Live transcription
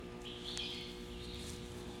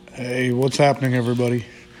Hey, what's happening, everybody?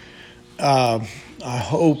 I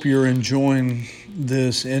hope you're enjoying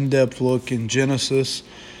this in depth look in Genesis.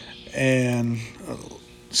 And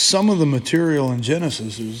some of the material in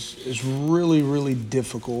Genesis is really, really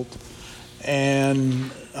difficult.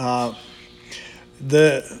 And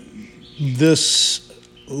the this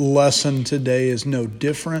lesson today is no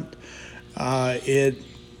different. It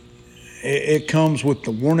comes with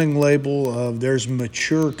the warning label of there's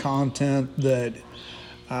mature content that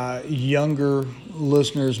younger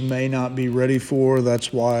listeners may not be ready for.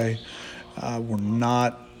 That's why we're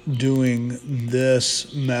not doing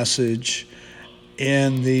this message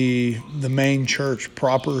in the main church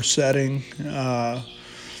proper setting,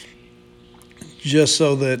 just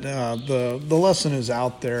so that the lesson is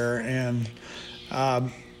out there,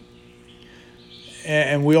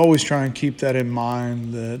 and we always try and keep that in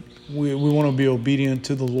mind, that we want to be obedient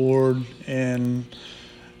to the Lord, and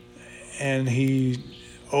He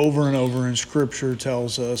over and over in Scripture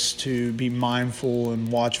tells us to be mindful and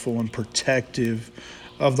watchful and protective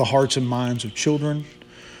of the hearts and minds of children.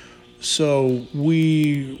 So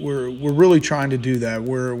we're really trying to do that.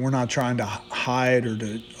 We're not trying to hide or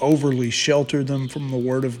to overly shelter them from the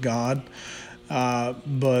Word of God,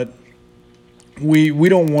 but we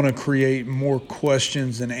don't want to create more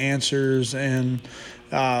questions than answers. And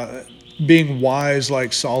being wise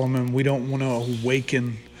like Solomon, we don't want to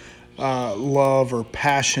awaken love or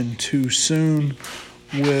passion too soon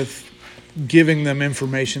with giving them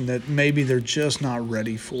information that maybe they're just not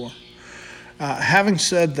ready for. Having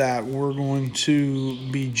said that, we're going to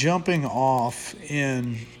be jumping off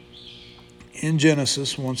in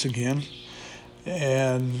Genesis once again,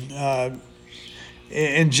 and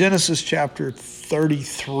in Genesis chapter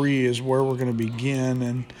 33 is where we're going to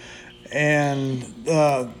begin, and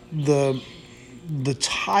the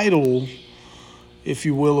title, if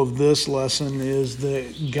you will, of this lesson is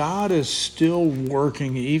that God is still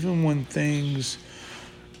working even when things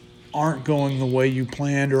aren't going the way you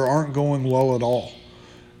planned or aren't going well at all.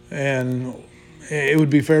 And it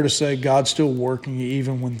would be fair to say God's still working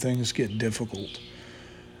even when things get difficult.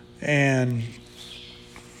 And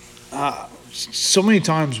so many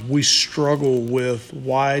times we struggle with,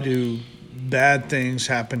 why do bad things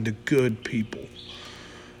happen to good people?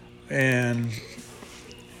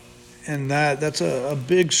 And that's a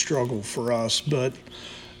big struggle for us. But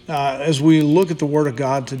as we look at the Word of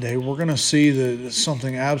God today, we're going to see that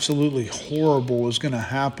something absolutely horrible is going to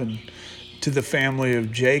happen to the family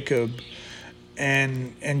of Jacob.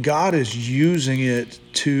 And God is using it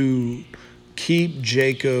to keep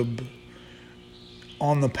Jacob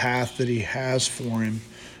on the path that He has for him.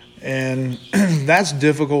 And that's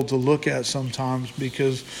difficult to look at sometimes,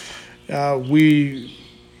 because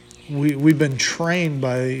we've been trained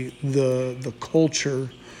by the culture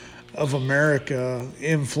of America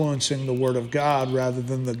influencing the Word of God rather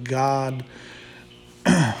than the God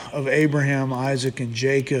of Abraham, Isaac, and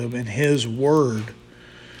Jacob, and His Word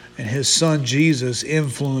and His Son Jesus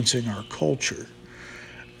influencing our culture.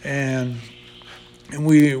 And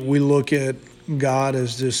we look at God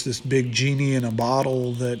as this big genie in a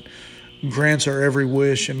bottle that grants our every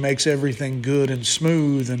wish and makes everything good and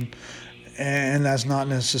smooth, and that's not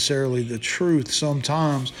necessarily the truth.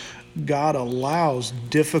 Sometimes God allows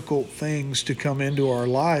difficult things to come into our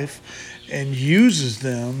life and uses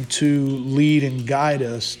them to lead and guide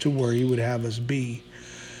us to where He would have us be.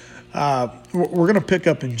 We're going to pick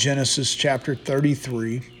up in Genesis chapter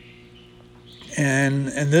 33, and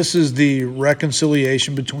this is the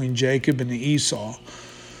reconciliation between Jacob and Esau.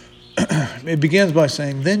 It begins by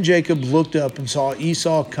saying, "Then Jacob looked up and saw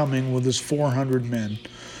Esau coming with his 400 men.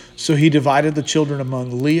 So he divided the children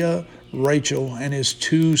among Leah, Rachel, and his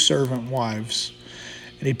 2 servant wives.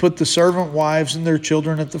 And he put the servant wives and their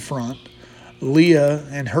children at the front, Leah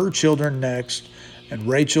and her children next, and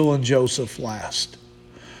Rachel and Joseph last."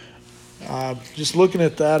 Just looking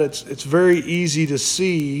at that, it's very easy to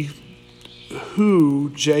see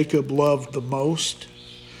who Jacob loved the most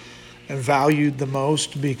and valued the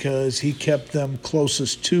most, because he kept them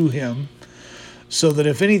closest to him, so that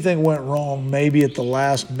if anything went wrong, maybe at the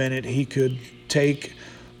last minute he could take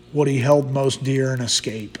what he held most dear and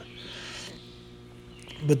escape.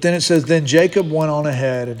 But then it says, "Then Jacob went on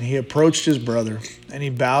ahead, and he approached his brother, and he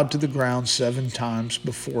bowed to the ground 7 times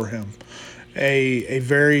before him." A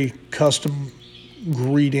very custom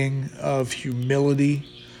greeting of humility.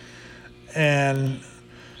 And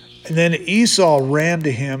then Esau ran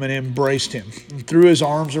to him and embraced him, and threw his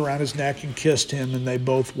arms around his neck and kissed him, and they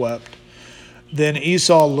both wept. Then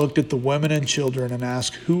Esau looked at the women and children and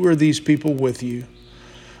asked, "Who are these people with you?"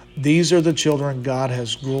 "These are the children God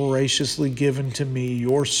has graciously given to me,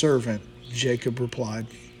 your servant," Jacob replied.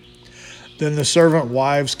 Then the servant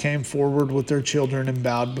wives came forward with their children and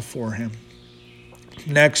bowed before him.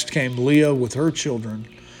 Next came Leah with her children,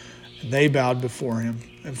 and they bowed before him.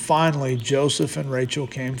 And finally, Joseph and Rachel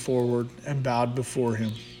came forward and bowed before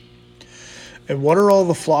him. "And what are all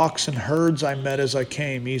the flocks and herds I met as I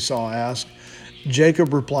came?" Esau asked.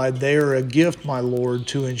 Jacob replied, "They are a gift, my lord,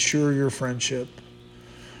 to ensure your friendship."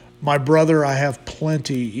 "My brother, I have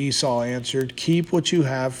plenty," Esau answered. "Keep what you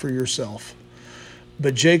have for yourself."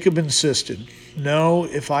 But Jacob insisted, "No,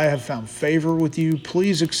 if I have found favor with you,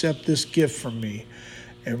 please accept this gift from me.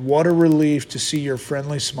 And what a relief to see your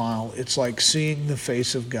friendly smile. It's like seeing the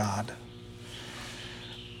face of God."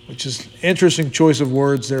 Which is an interesting choice of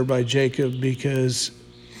words there by Jacob, because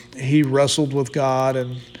he wrestled with God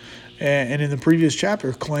and in the previous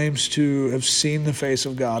chapter claims to have seen the face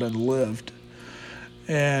of God and lived.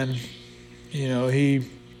 And,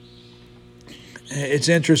 it's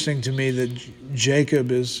interesting to me that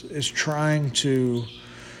Jacob is trying to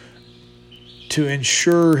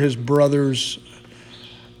ensure his brother's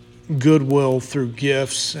goodwill through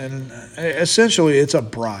gifts, and essentially it's a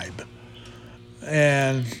bribe.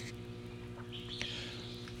 And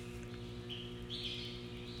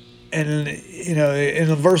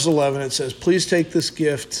in verse 11 it says, "Please take this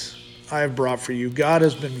gift I have brought for you. God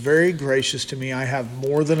has been very gracious to me. I have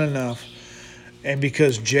more than enough." And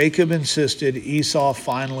because Jacob insisted, Esau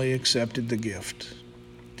finally accepted the gift.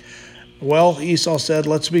 "Well," Esau said,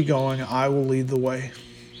 "let's be going. I will lead the way."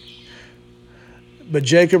 But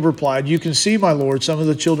Jacob replied, "You can see, my lord, some of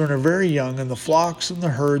the children are very young, and the flocks and the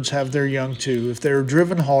herds have their young too. If they are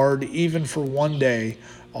driven hard, even for one day,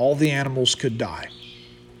 all the animals could die.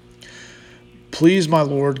 Please, my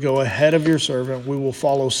lord, go ahead of your servant. We will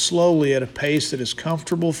follow slowly at a pace that is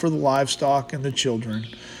comfortable for the livestock and the children,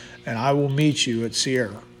 and I will meet you at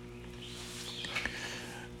Seir."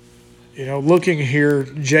 Looking here,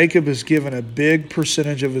 Jacob has given a big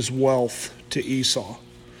percentage of his wealth to Esau.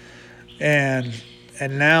 And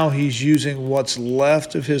now he's using what's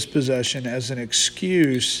left of his possession as an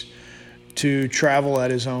excuse to travel at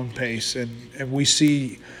his own pace. And we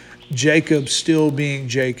see Jacob still being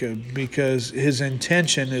Jacob, because his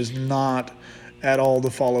intention is not at all to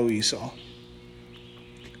follow Esau.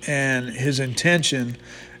 And his intention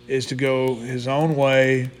is to go his own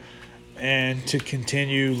way and to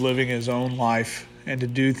continue living his own life and to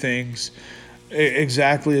do things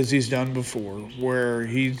exactly as he's done before, where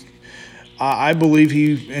I believe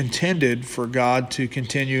he intended for God to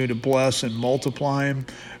continue to bless and multiply him,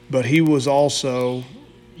 but he was also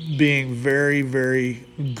being very, very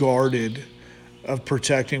guarded of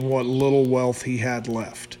protecting what little wealth he had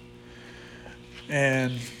left.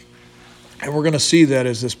 And we're going to see that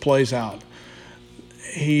as this plays out.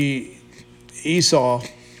 Esau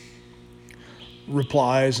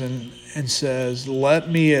replies and says, "Let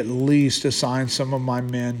me at least assign some of my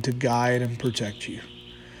men to guide and protect you."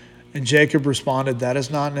 And Jacob responded, "That is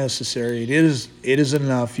not necessary. It is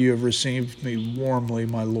enough. You have received me warmly,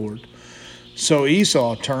 my lord." So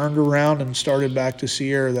Esau turned around and started back to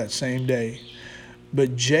Seir that same day.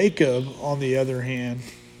 But Jacob, on the other hand,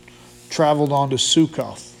 traveled on to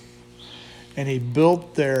Succoth, and he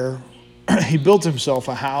built himself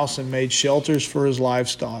a house and made shelters for his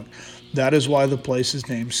livestock. That is why the place is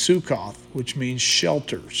named Succoth, which means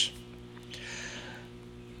shelters.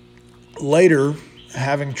 Later,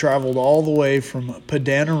 having traveled all the way from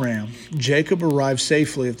Padan Aram, Jacob arrived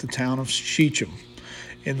safely at the town of Shechem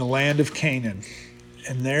in the land of Canaan,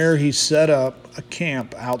 and there he set up a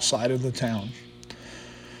camp outside of the town.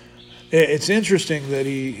 It's interesting that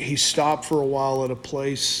he stopped for a while at a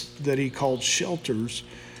place that he called shelters,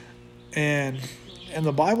 and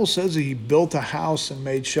the Bible says that he built a house and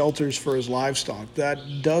made shelters for his livestock.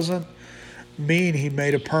 That doesn't mean he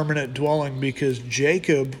made a permanent dwelling, because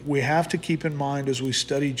Jacob, we have to keep in mind as we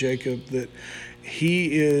study Jacob that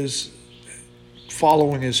he is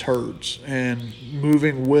following his herds and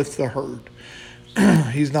moving with the herd.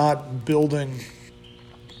 He's not building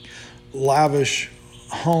lavish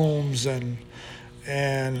homes and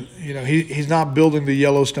he's not building the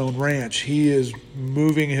Yellowstone Ranch. He is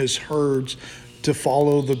moving his herds to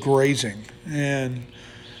follow the grazing, and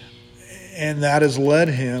that has led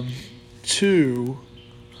him to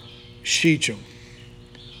Shechem.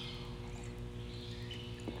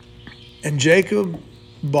 And Jacob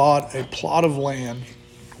bought a plot of land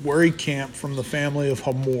where he camped from the family of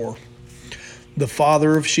Hamor, the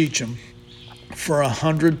father of Shechem, for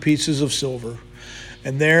 100 pieces of silver.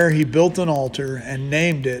 And there he built an altar and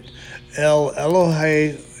named it El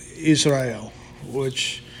Elohe Israel,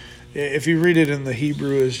 which, if you read it in the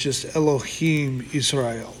Hebrew, is just Elohim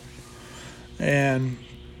Israel. And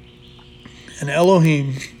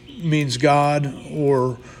Elohim means God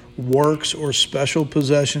or works or special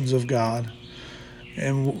possessions of God.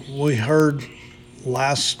 And we heard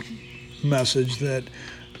last message that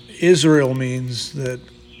Israel means that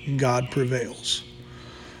God prevails.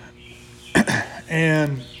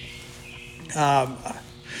 And I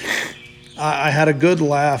had a good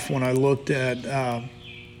laugh when I looked at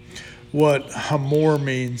what Hamor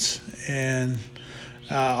means, and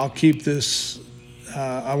I'll keep this.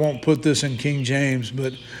 I won't put this in King James,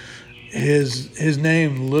 but his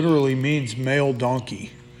name literally means male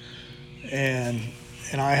donkey, and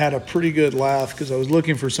I had a pretty good laugh because I was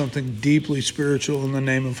looking for something deeply spiritual in the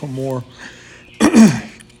name of Hamor,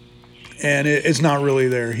 and it's not really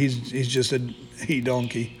there. He's just a he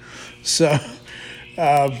donkey. So,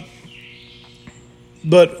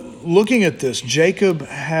 but looking at this, Jacob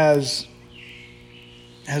has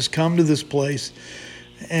come to this place,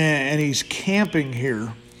 and he's camping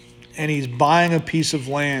here, and he's buying a piece of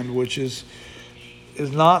land, which is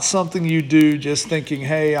not something you do just thinking,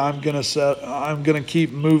 hey, I'm gonna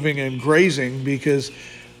keep moving and grazing, because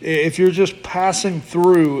if you're just passing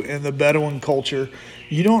through in the Bedouin culture,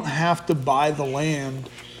 you don't have to buy the land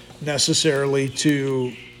necessarily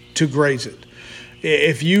to graze it.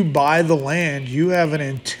 If you buy the land, you have an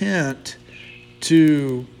intent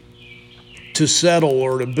to settle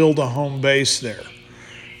or to build a home base there.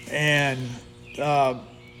 And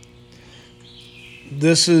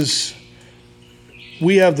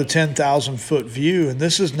we have the 10,000 foot view, and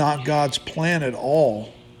this is not God's plan at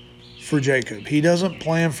all for Jacob. He doesn't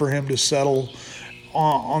plan for him to settle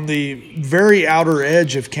on the very outer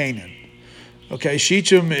edge of Canaan. Okay,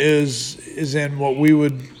 Shechem is in what we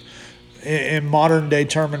would, in modern day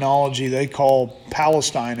terminology, they call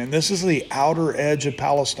Palestine, and this is the outer edge of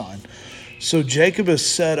Palestine. So Jacob is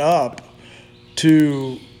set up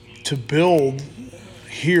to build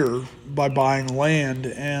here by buying land,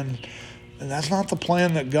 and that's not the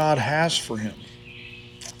plan that God has for him.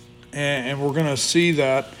 And we're going to see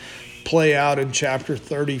that play out in chapter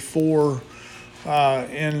 34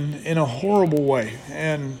 in a horrible way.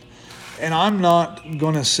 And I'm not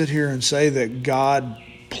going to sit here and say that God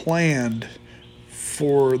planned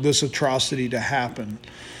for this atrocity to happen,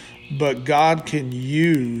 but God can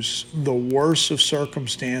use the worst of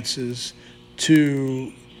circumstances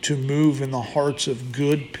to move in the hearts of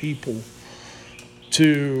good people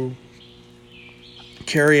to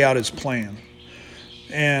carry out his plan.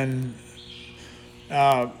 And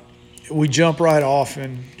we jump right off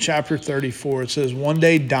in chapter 34. It says, one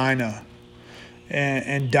day Dinah,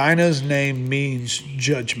 and Dinah's name means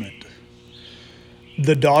judgment,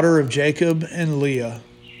 the daughter of Jacob and Leah,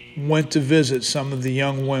 went to visit some of the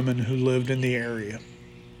young women who lived in the area.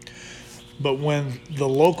 But when the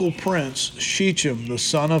local prince, Shechem, the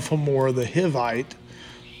son of Hamor the Hivite,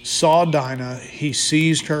 saw Dinah, he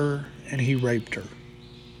seized her and he raped her.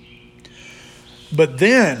 But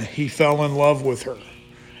then he fell in love with her,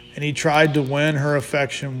 and he tried to win her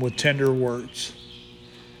affection with tender words.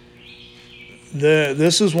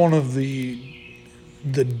 This is one of the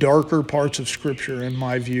darker parts of Scripture, in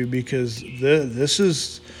my view, because this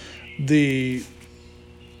is the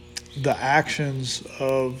actions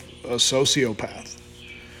of a sociopath.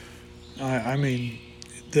 I mean,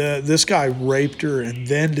 this guy raped her and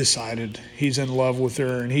then decided he's in love with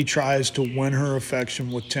her, and he tries to win her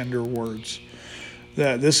affection with tender words.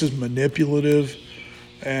 That this is manipulative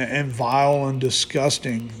and vile and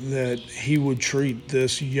disgusting that he would treat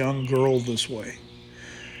this young girl this way.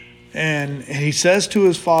 And he says to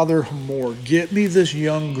his father Hamor, "Get me this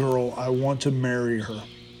young girl, I want to marry her."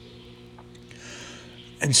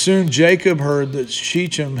 And soon Jacob heard that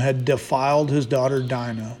Shechem had defiled his daughter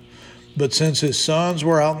Dinah, but since his sons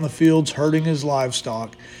were out in the fields herding his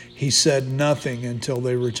livestock, he said nothing until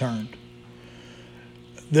they returned.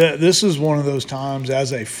 This is one of those times,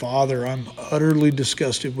 as a father, I'm utterly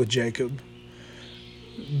disgusted with Jacob,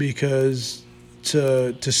 because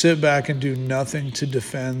to sit back and do nothing to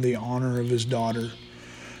defend the honor of his daughter.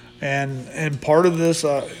 And part of this,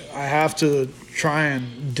 I have to try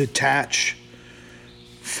and detach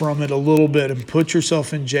from it a little bit and put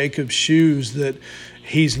yourself in Jacob's shoes, that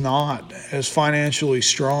he's not as financially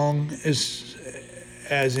strong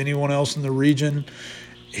as anyone else in the region.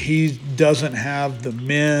 He doesn't have the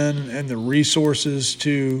men and the resources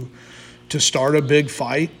to start a big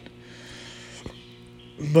fight.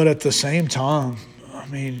 But at the same time, I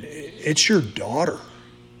mean, it's your daughter.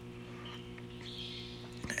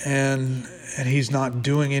 And he's not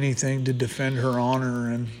doing anything to defend her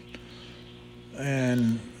honor,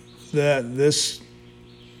 and this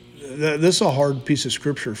is a hard piece of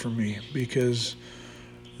Scripture for me, because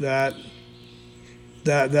that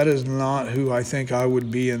That is not who I think I would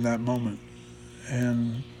be in that moment.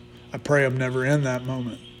 And I pray I'm never in that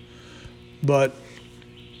moment. But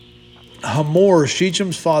Hamor,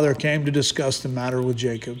 Shechem's father, came to discuss the matter with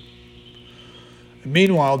Jacob. And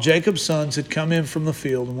meanwhile, Jacob's sons had come in from the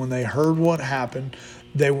field, and when they heard what happened,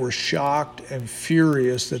 they were shocked and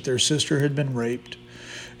furious that their sister had been raped.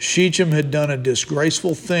 Shechem had done a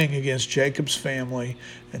disgraceful thing against Jacob's family,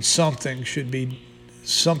 and something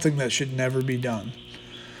that should never be done.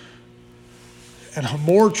 And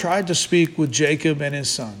Hamor tried to speak with Jacob and his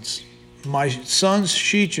sons. My son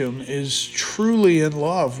Shechem is truly in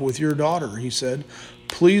love with your daughter, he said.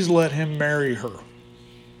 Please let him marry her.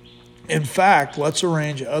 In fact, let's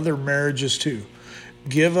arrange other marriages too.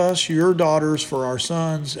 Give us your daughters for our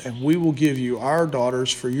sons, and we will give you our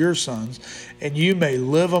daughters for your sons, and you may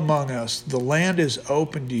live among us. The land is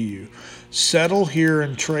open to you. Settle here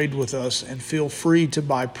and trade with us, and feel free to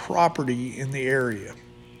buy property in the area.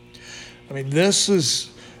 I mean, this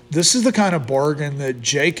is the kind of bargain that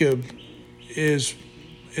Jacob is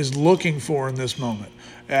looking for in this moment.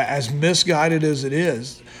 As misguided as it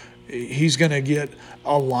is, he's going to get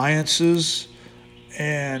alliances,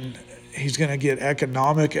 and he's going to get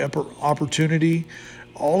economic opportunity.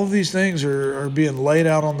 All of these things are being laid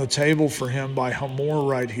out on the table for him by Hamor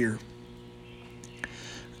right here.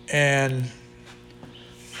 And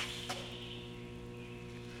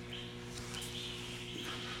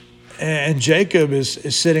Jacob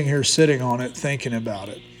is sitting on it, thinking about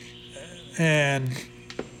it. And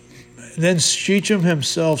then Shechem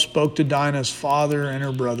himself spoke to Dinah's father and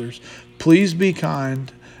her brothers. Please be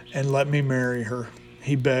kind and let me marry her,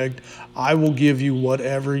 he begged. I will give you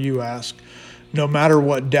whatever you ask. No matter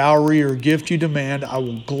what dowry or gift you demand, I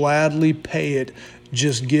will gladly pay it.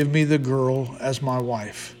 Just give me the girl as my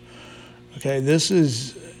wife. Okay, this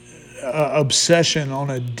is obsession on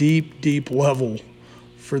a deep, deep level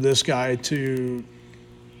for this guy to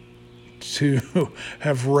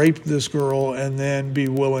have raped this girl and then be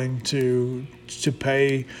willing to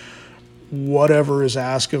pay whatever is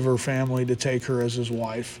asked of her family to take her as his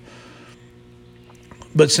wife.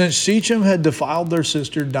 But since Shechem had defiled their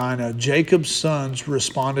sister Dinah, Jacob's sons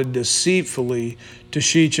responded deceitfully to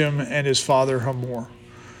Shechem and his father Hamor.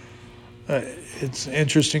 It's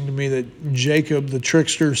interesting to me that Jacob, the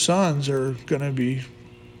trickster's sons, are going to be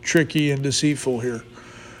tricky and deceitful here.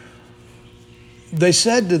 They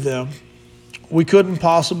said to them, we couldn't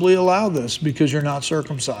possibly allow this because you're not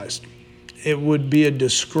circumcised. It would be a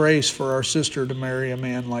disgrace for our sister to marry a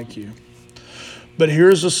man like you. But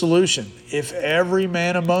here's a solution. If every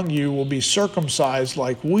man among you will be circumcised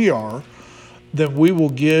like we are, then we will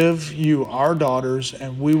give you our daughters,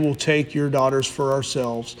 and we will take your daughters for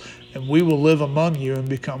ourselves, and we will live among you and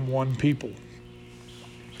become one people.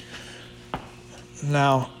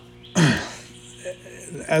 Now,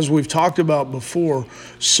 as we've talked about before,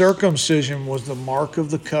 circumcision was the mark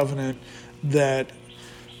of the covenant that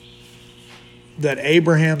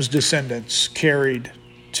Abraham's descendants carried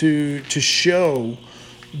to show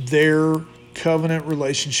their covenant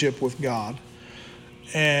relationship with God.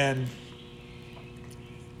 And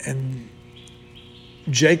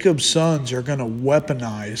Jacob's sons are going to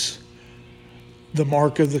weaponize the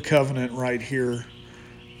mark of the covenant right here.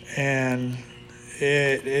 And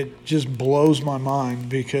it just blows my mind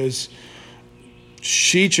because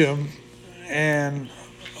Shechem and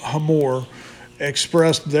Hamor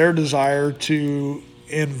expressed their desire to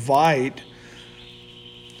invite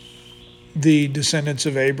the descendants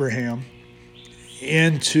of Abraham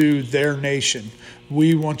into their nation.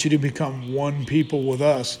 We want you to become one people with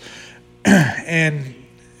us. And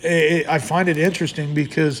I find it interesting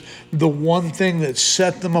because the one thing that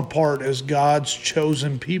set them apart as God's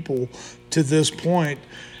chosen people to this point,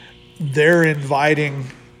 they're inviting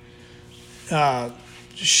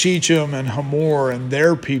Shechem and Hamor and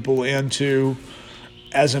their people into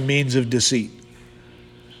as a means of deceit.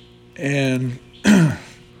 And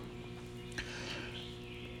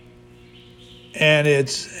and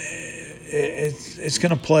it's going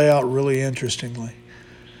to play out really interestingly.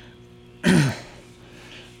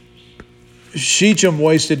 Shechem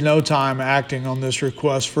wasted no time acting on this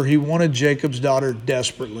request, for he wanted Jacob's daughter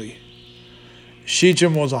desperately.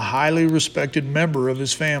 Shechem was a highly respected member of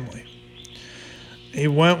his family. He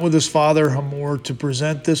went with his father Hamor to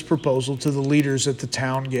present this proposal to the leaders at the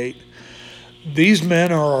town gate. These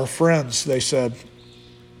men are our friends, they said.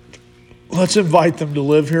 Let's invite them to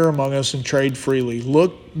live here among us and trade freely.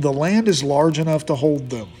 Look, the land is large enough to hold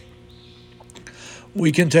them.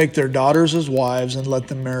 We can take their daughters as wives and let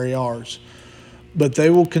them marry ours. But they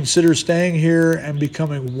will consider staying here and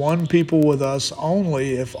becoming one people with us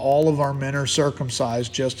only if all of our men are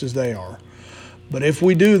circumcised just as they are. But if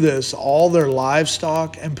we do this, all their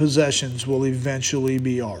livestock and possessions will eventually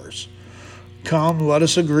be ours. Come, let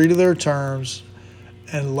us agree to their terms,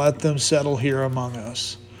 and let them settle here among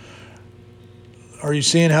us." Are you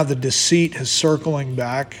seeing how the deceit is circling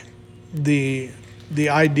back? The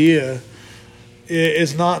idea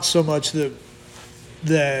is not so much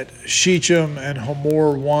that Shechem and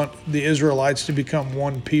Hamor want the Israelites to become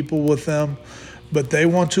one people with them, but they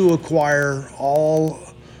want to acquire all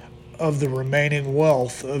of the remaining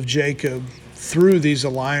wealth of Jacob through these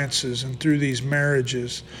alliances and through these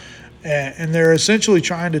marriages. And they're essentially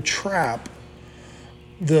trying to trap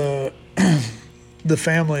the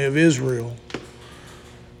family of Israel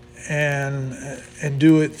and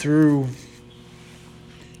do it through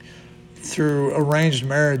arranged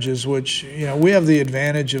marriages, which, we have the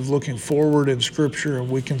advantage of looking forward in Scripture, and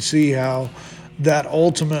we can see how that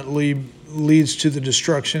ultimately leads to the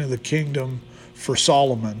destruction of the kingdom for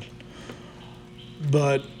Solomon.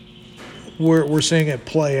 But we're seeing it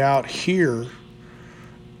play out here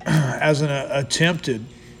as an attempted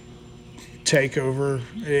takeover,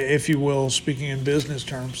 if you will, speaking in business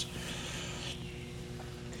terms.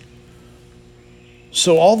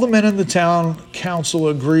 So all the men in the town council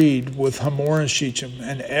agreed with Hamor and Shechem,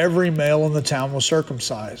 and every male in the town was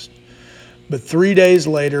circumcised. But 3 days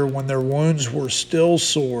later, when their wounds were still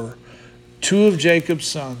sore, 2 of Jacob's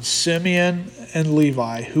sons, Simeon and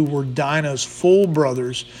Levi, who were Dinah's full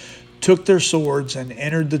brothers, took their swords and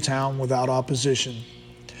entered the town without opposition.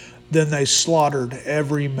 Then they slaughtered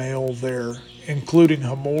every male there, including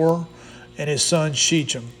Hamor and his son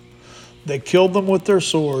Shechem. They killed them with their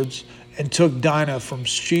swords and took Dinah from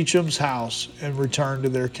Shechem's house and returned to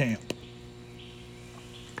their camp.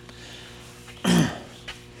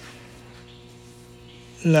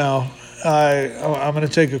 Now, I'm going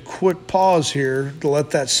to take a quick pause here to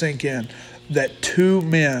let that sink in. That 2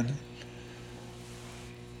 men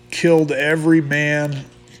killed every man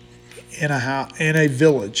in a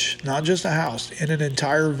village, not just a house, in an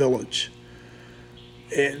entire village.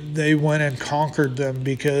 They went and conquered them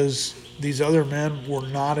because these other men were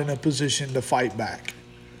not in a position to fight back.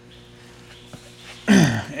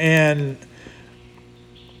 And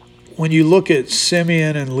when you look at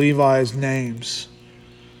Simeon and Levi's names,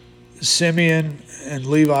 Simeon and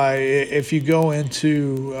Levi, if you go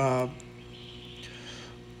into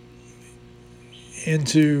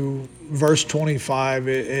verse 25,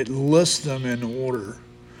 it lists them in order.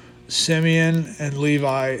 Simeon and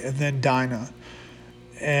Levi, and then Dinah.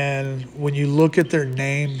 And when you look at their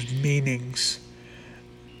names' meanings,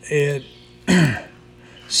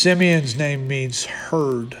 Simeon's name means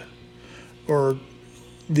heard, or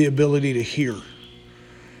the ability to hear.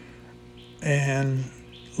 And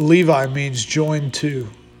Levi means joined to.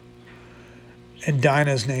 And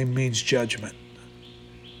Dinah's name means judgment.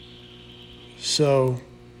 So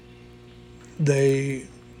the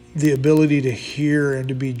ability to hear and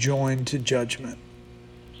to be joined to judgment.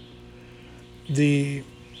 The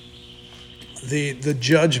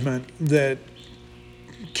judgment that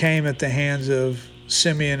came at the hands of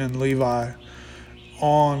Simeon and Levi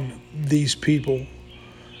on these people.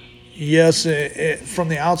 Yes, from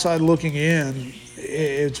the outside looking in,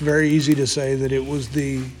 it's very easy to say that it was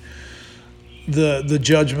the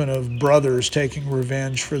judgment of brothers taking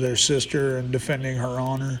revenge for their sister and defending her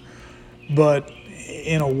honor. But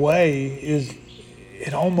in a way,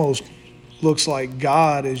 it almost looks like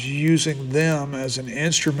God is using them as an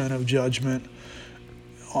instrument of judgment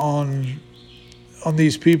on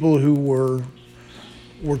these people who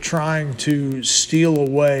were trying to steal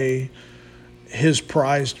away his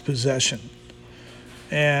prized possession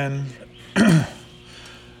and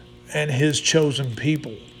his chosen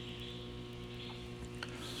people.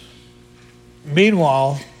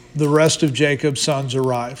 Meanwhile, the rest of Jacob's sons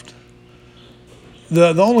arrived.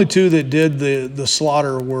 The only 2 that did the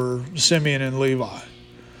slaughter were Simeon and Levi.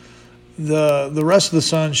 The rest of the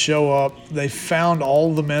sons show up. They found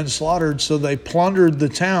all the men slaughtered, so they plundered the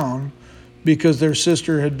town because their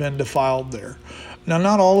sister had been defiled there. Now,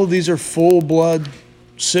 not all of these are full-blood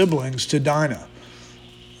siblings to Dinah.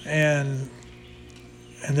 And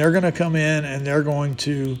they're going to come in and they're going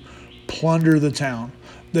to plunder the town.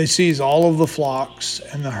 They seize all of the flocks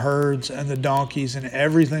and the herds and the donkeys and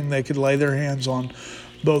everything they could lay their hands on,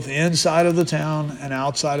 both inside of the town and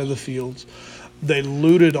outside of the fields. They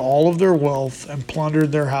looted all of their wealth and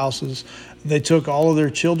plundered their houses. They took all of their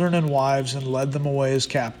children and wives and led them away as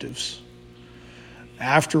captives.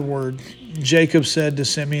 Afterward, Jacob said to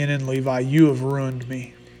Simeon and Levi, "You have ruined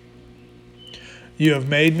me. You have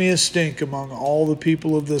made me a stink among all the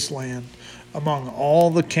people of this land, among all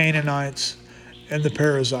the Canaanites and the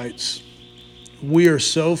Perizzites. we are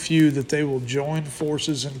so few that they will join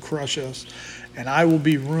forces and crush us, and I will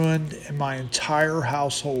be ruined, and my entire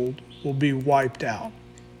household will be wiped out.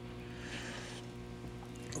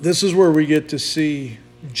 This is where we get to see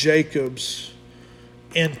Jacob's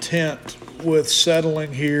intent with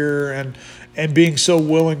settling here and being so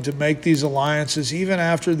willing to make these alliances, even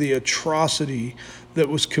after the atrocity that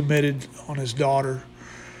was committed on his daughter.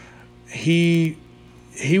 He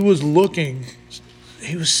was looking,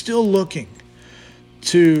 he was still looking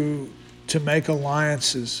to make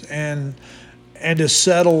alliances and to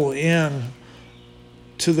settle in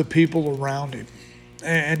to the people around him,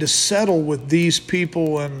 and to settle with these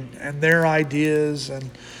people and their ideas,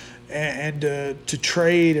 and to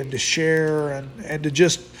trade and to share and to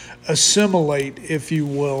just assimilate, if you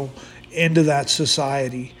will, into that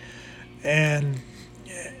society. And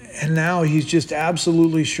now he's just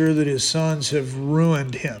absolutely sure that his sons have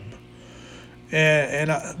ruined him. And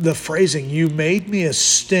the phrasing, "You made me a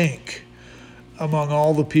stink among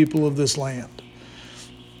all the people of this land."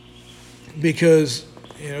 Because,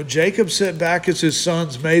 Jacob sat back as his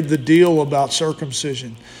sons made the deal about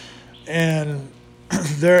circumcision. And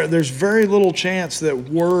there's very little chance that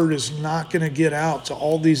word is not going to get out to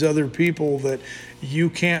all these other people that you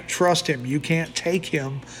can't trust him. You can't take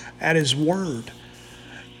him at his word.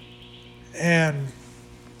 And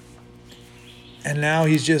now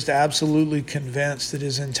he's just absolutely convinced that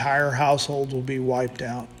his entire household will be wiped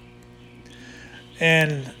out.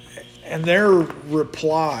 And their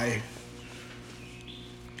reply,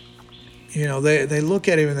 they look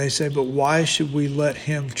at him and they say, "But why should we let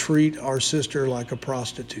him treat our sister like a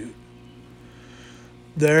prostitute?"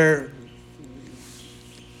 These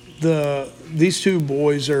two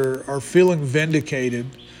boys are feeling vindicated,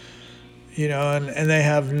 and they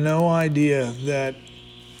have no idea that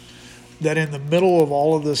in the middle of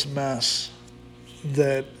all of this mess,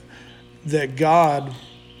 that God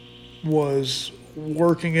was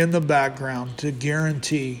working in the background to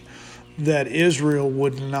guarantee that Israel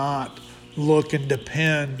would not look and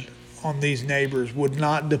depend on these neighbors, would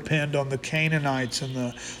not depend on the Canaanites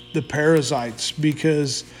and the Perizzites,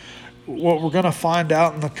 because what we're going to find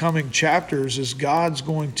out in the coming chapters is God's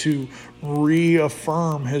going to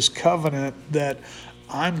reaffirm his covenant that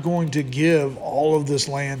I'm going to give all of this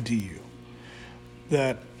land to you.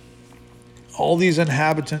 That all these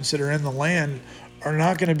inhabitants that are in the land are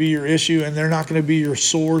not going to be your issue, and they're not going to be your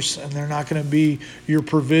source, and they're not going to be your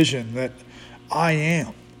provision, that I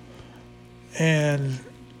am. And,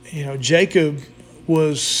 Jacob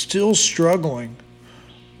was still struggling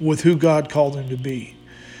with who God called him to be.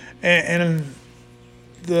 And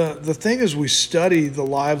the thing is, we study the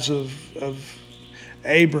lives of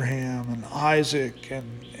Abraham and Isaac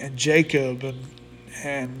and Jacob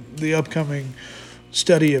and the upcoming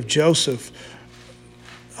study of Joseph.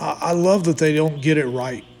 I love that they don't get it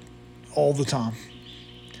right all the time,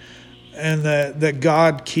 and that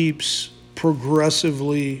God keeps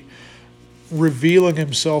progressively revealing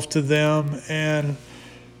himself to them and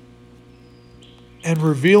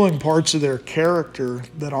revealing parts of their character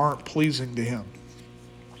that aren't pleasing to him.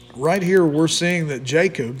 Right here, we're seeing that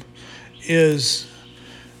Jacob is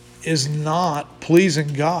not pleasing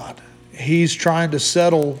God. He's trying to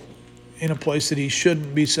settle in a place that he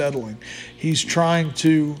shouldn't be settling. He's trying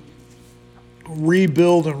to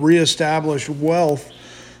rebuild and reestablish wealth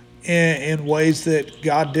in ways that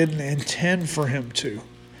God didn't intend for him to.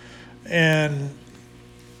 And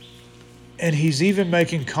he's even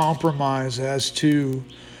making compromise as to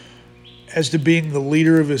being the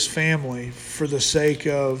leader of his family for the sake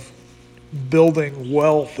of building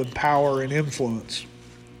wealth and power and influence.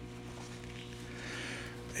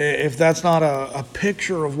 If that's not a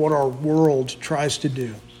picture of what our world tries to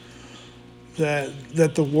do,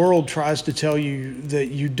 that the world tries to tell you that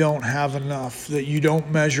you don't have enough, that you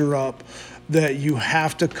don't measure up, that you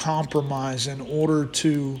have to compromise in order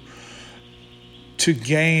to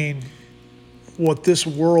gain what this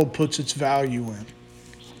world puts its value in.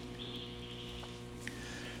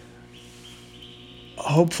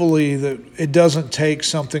 Hopefully that it doesn't take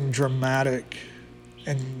something dramatic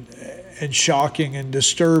and shocking and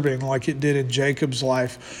disturbing like it did in Jacob's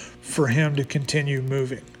life for him to continue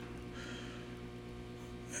moving.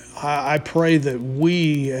 I pray that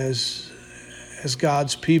we as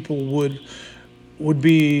God's people would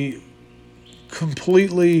be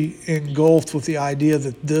completely engulfed with the idea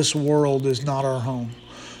that this world is not our home,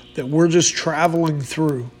 that we're just traveling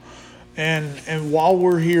through. And while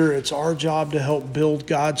we're here, it's our job to help build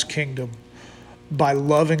God's kingdom by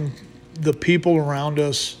loving the people around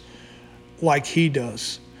us like he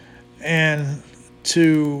does, and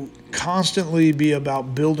to constantly be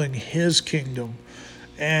about building his kingdom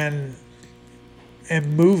and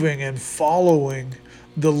and moving and following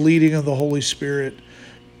the leading of the Holy Spirit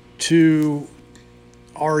to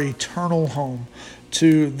our eternal home,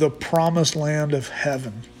 to the promised land of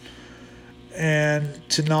heaven, and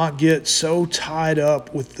to not get so tied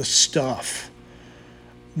up with the stuff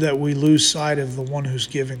that we lose sight of the one who's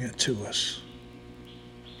giving it to us.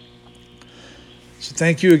 So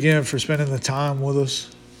thank you again for spending the time with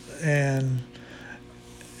us. And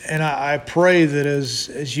I pray that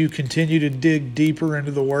as you continue to dig deeper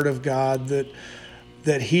into the Word of God,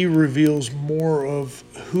 that He reveals more of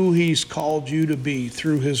who He's called you to be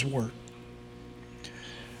through His Word.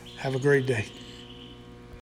 Have a great day.